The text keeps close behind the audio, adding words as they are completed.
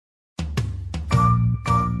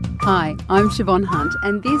Hi, I'm Siobhan Hunt,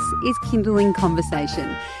 and this is Kindling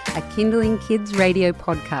Conversation, a Kindling Kids radio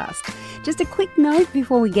podcast. Just a quick note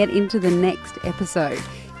before we get into the next episode.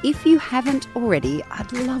 If you haven't already,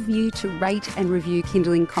 I'd love you to rate and review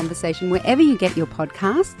Kindling Conversation wherever you get your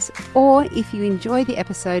podcasts, or if you enjoy the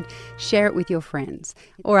episode, share it with your friends.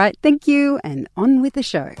 All right, thank you, and on with the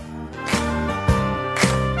show.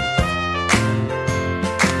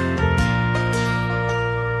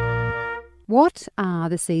 What are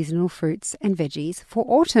the seasonal fruits and veggies for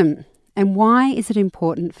autumn? And why is it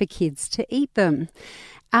important for kids to eat them?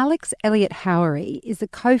 Alex Elliott-Howery is the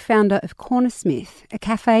co-founder of Cornersmith, a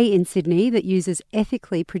cafe in Sydney that uses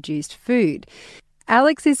ethically produced food.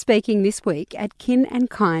 Alex is speaking this week at Kin &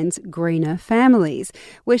 Kind's Greener Families,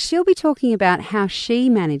 where she'll be talking about how she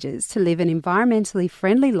manages to live an environmentally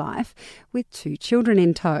friendly life with 2 children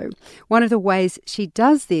in tow. One of the ways she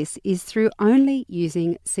does this is through only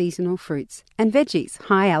using seasonal fruits and veggies.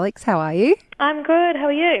 Hi Alex, how are you? I'm good, how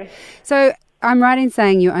are you? So I'm right in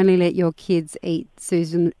saying you only let your kids eat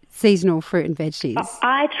seasonal fruit and veggies?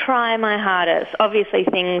 I try my hardest. Obviously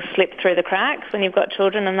things slip through the cracks when you've got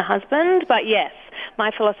children and the husband, but yes,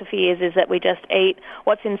 my philosophy is that we just eat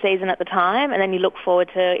what's in season at the time and then you look forward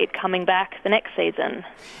to it coming back the next season.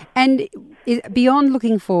 And beyond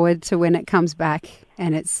looking forward to when it comes back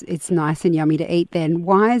and it's nice and yummy to eat then,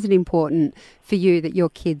 why is it important for you that your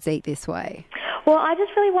kids eat this way? Well, I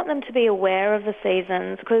just really want them to be aware of the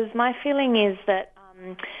seasons because my feeling is that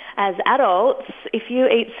as adults, if you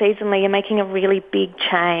eat seasonally, you're making a really big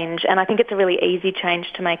change, and I think it's a really easy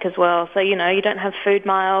change to make as well. So, you don't have food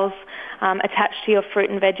miles attached to your fruit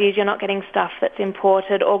and veggies. You're not getting stuff that's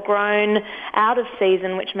imported or grown out of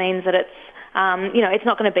season, which means that it's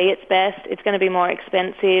not going to be its best. It's going to be more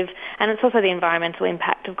expensive. And it's also the environmental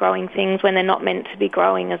impact of growing things when they're not meant to be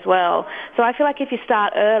growing as well. So I feel like if you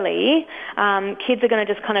start early, kids are going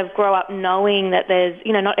to just kind of grow up knowing that there's,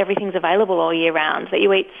 not everything's available all year round, that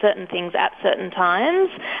you eat certain things at certain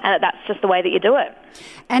times and that that's just the way that you do it.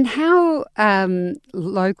 And how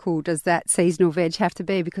local does that seasonal veg have to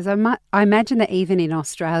be? Because I imagine that even in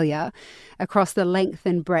Australia, across the length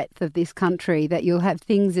and breadth of this country, that you'll have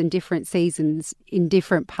things in different seasons in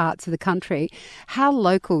different parts of the country. How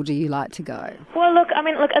local do you like to go? Well, look,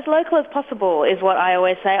 as local as possible is what I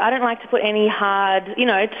always say. I don't like to put any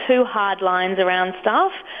too hard lines around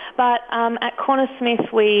stuff. But at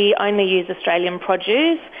Cornersmith, we only use Australian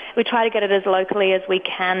produce. We try to get it as locally as we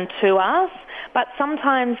can to us. But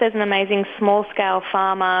sometimes there's an amazing small-scale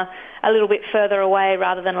farmer a little bit further away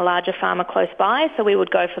rather than a larger farmer close by, so we would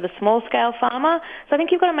go for the small-scale farmer. So I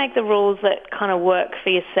think you've got to make the rules that kind of work for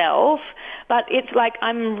yourself. But it's like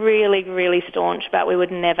I'm really, really staunch about we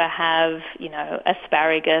would never have,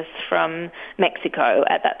 asparagus from Mexico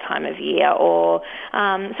at that time of year. Or so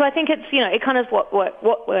I think it's, it kind of what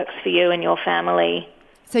works for you and your family.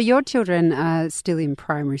 So your children are still in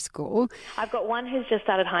primary school. I've got one who's just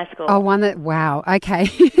started high school. Oh, wow, okay.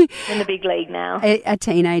 In the big league now. A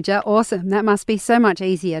teenager, awesome. That must be so much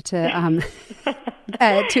easier to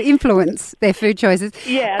to influence their food choices.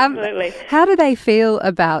 Yeah, absolutely. How do they feel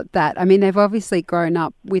about that? I mean, they've obviously grown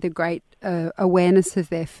up with a great awareness of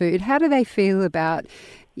their food. How do they feel about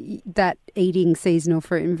that eating seasonal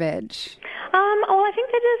fruit and veg? Well, I think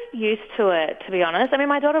they're just used to it, to be honest. I mean,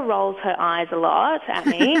 my daughter rolls her eyes a lot at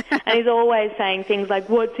me and is always saying things like,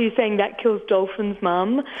 what's he saying, that kills dolphins,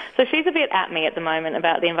 Mum? So she's a bit at me at the moment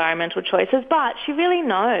about the environmental choices, but she really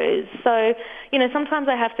knows. So, sometimes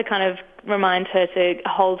I have to kind of remind her to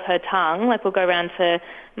hold her tongue. Like we'll go around to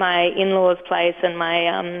my in-laws' place and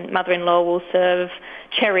my mother-in-law will serve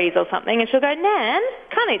cherries or something and she'll go, Nan,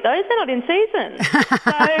 can't eat those, they're not in season.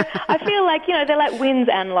 So I feel like, they're like wins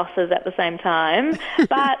and losses at the same time.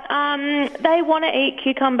 But they want to eat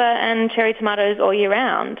cucumber and cherry tomatoes all year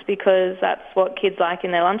round because that's what kids like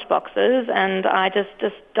in their lunch boxes, and I just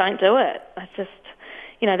don't do it. I just,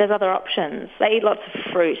 there's other options. They eat lots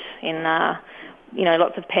of fruit in,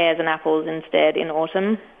 lots of pears and apples instead in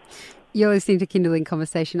autumn. You're listening to Kindling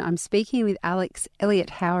Conversation. I'm speaking with Alex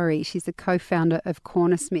Elliott-Howery. She's the co-founder of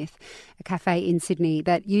Cornersmith, a cafe in Sydney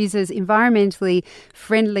that uses environmentally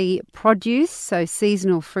friendly produce, so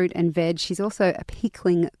seasonal fruit and veg. She's also a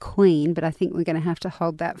pickling queen, but I think we're going to have to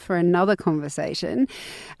hold that for another conversation.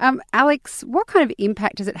 Alex, what kind of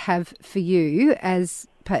impact does it have for you as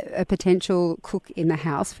a potential cook in the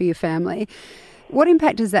house for your family? What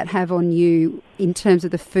impact does that have on you in terms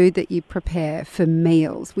of the food that you prepare for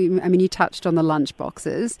meals? You touched on the lunch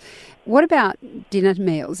boxes. What about dinner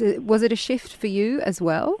meals? Was it a shift for you as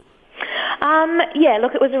well? Yeah,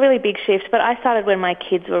 look, it was a really big shift, but I started when my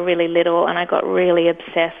kids were really little and I got really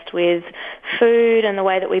obsessed with food and the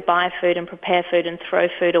way that we buy food and prepare food and throw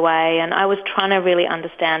food away, and I was trying to really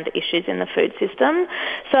understand the issues in the food system.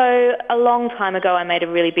 So a long time ago I made a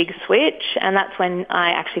really big switch, and that's when I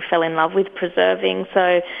actually fell in love with preserving.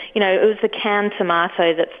 So, it was the canned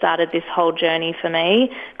tomato that started this whole journey for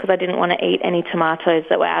me, because I didn't want to eat any tomatoes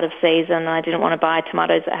that were out of season, and I didn't want to buy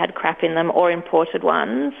tomatoes that had crap in them or imported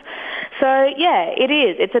ones. So, yeah, it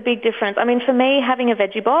is. It's a big difference. I mean, for me, having a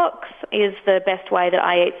veggie box is the best way that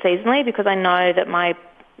I eat seasonally, because I know that my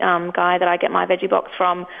guy that I get my veggie box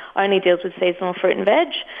from only deals with seasonal fruit and veg.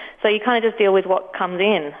 So you kind of just deal with what comes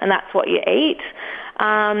in, and that's what you eat.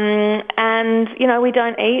 And, we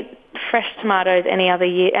don't eat fresh tomatoes any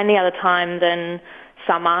other time than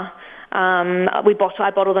summer.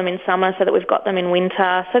 I bottle them in summer so that we've got them in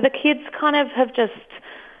winter. So the kids kind of have just,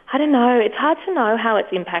 I don't know, it's hard to know how it's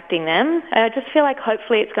impacting them. I just feel like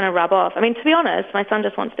hopefully it's going to rub off. I mean, to be honest, my son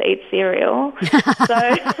just wants to eat cereal.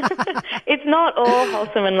 So it's not all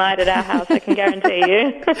wholesome and light at our house, I can guarantee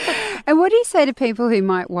you. And what do you say to people who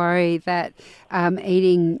might worry that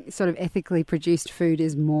eating sort of ethically produced food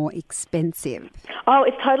is more expensive? Oh,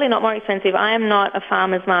 it's totally not more expensive. I am not a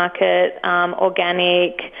farmer's market,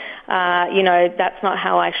 organic. That's not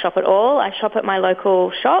how I shop at all. I shop at my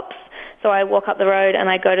local shops. So I walk up the road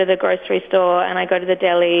and I go to the grocery store and I go to the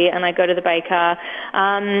deli and I go to the baker.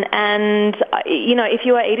 If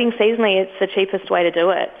you are eating seasonally, it's the cheapest way to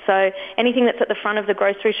do it. So anything that's at the front of the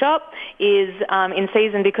grocery shop is in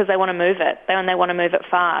season because they want to move it. They want to move it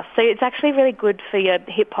fast. So it's actually really good for your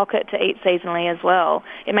hip pocket to eat seasonally as well.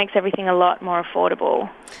 It makes everything a lot more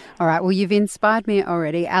affordable. All right. Well, you've inspired me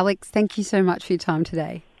already. Alex, thank you so much for your time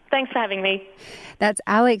today. Thanks for having me. That's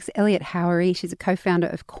Alex Elliott-Howery. She's a co-founder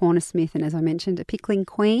of Cornersmith and, as I mentioned, a pickling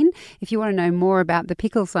queen. If you want to know more about the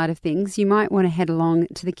pickle side of things, you might want to head along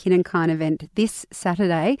to the Kin + Kine event this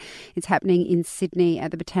Saturday. It's happening in Sydney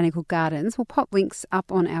at the Botanical Gardens. We'll pop links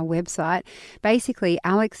up on our website. Basically,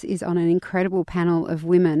 Alex is on an incredible panel of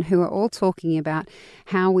women who are all talking about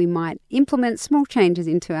how we might implement small changes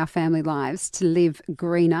into our family lives to live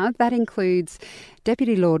greener. That includes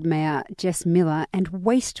Deputy Lord Mayor Jess Miller and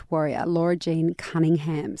waste warrior Laura Jean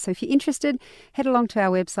Cunningham. So if you're interested, head along to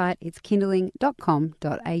our website. It's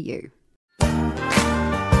kindling.com.au.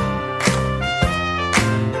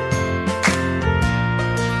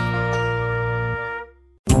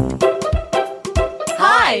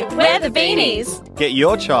 Hi, we're the Beanies. Get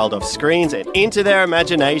your child off screens and into their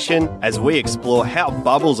imagination as we explore how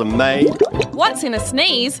bubbles are made. What's in a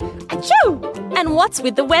sneeze? Achoo! And what's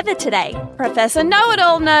with the weather today? Professor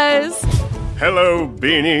Know-It-All knows. Hello,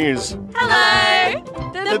 Beanies. Hello!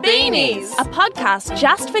 The Beanies, a podcast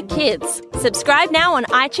just for kids. Subscribe now on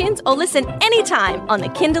iTunes or listen anytime on the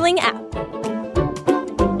Kindling app.